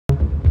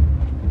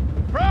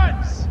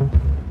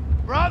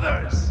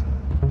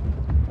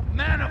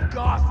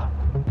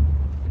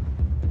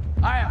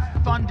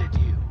funded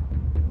you.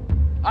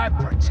 I've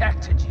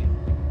protected you.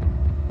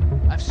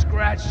 I've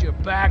scratched your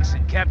backs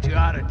and kept you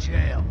out of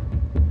jail.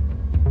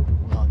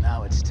 Well,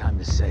 now it's time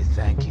to say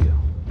thank you.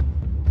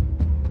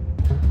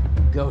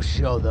 Go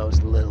show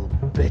those little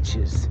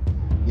bitches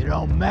you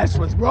don't mess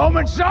with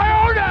Roman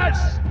Sionis!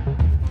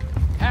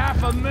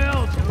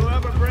 $500,000 to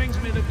whoever brings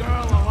me the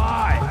girl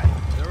alive.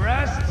 The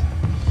rest,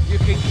 you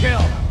can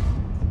kill.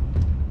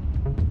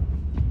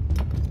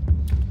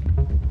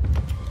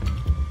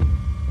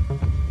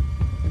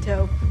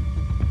 Dope.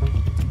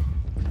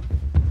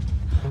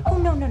 Oh,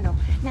 no,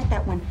 not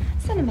that one.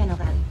 Sentimental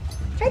value.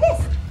 Try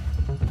this.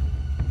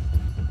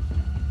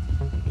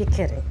 You're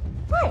kidding.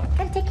 What?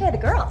 Gotta take care of the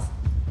girls.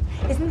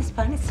 Isn't this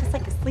fun? It's just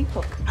like a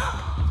sleepover.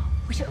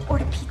 We should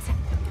order pizza.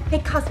 Hey,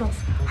 Cosmos.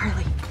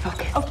 Harley,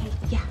 focus. Okay,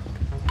 yeah.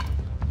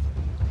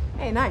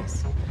 Hey,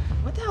 nice.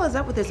 What the hell is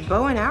up with this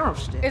bow and arrow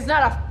shit? It's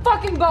not a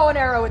fucking bow and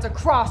arrow, it's a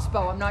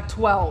crossbow. I'm not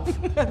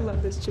 12. I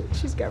love this chick.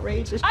 She's got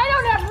rage issues. I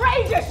don't have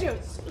rage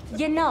issues!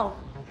 You know,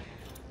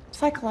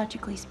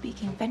 psychologically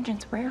speaking,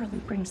 vengeance rarely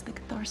brings the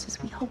catharsis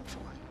we hope for.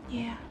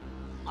 Yeah.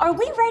 Are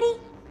we ready?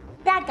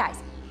 Bad guys,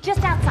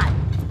 just outside.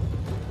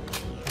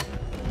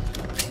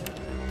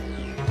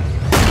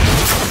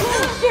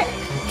 Shit!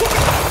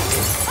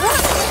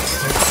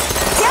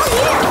 Down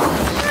here!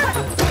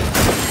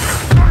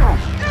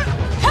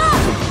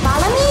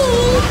 Follow me!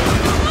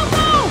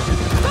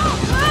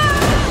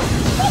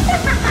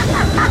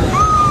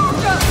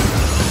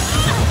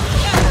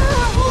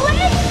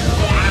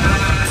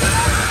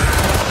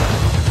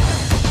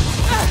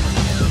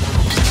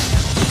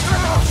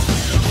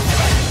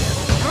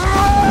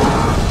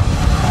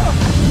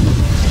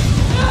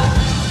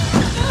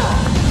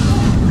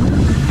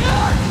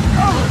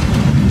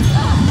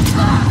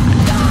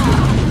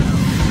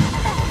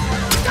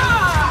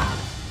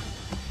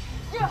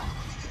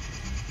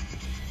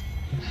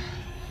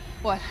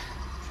 What?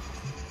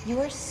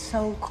 You are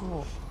so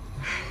cool.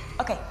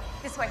 Okay,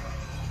 this way.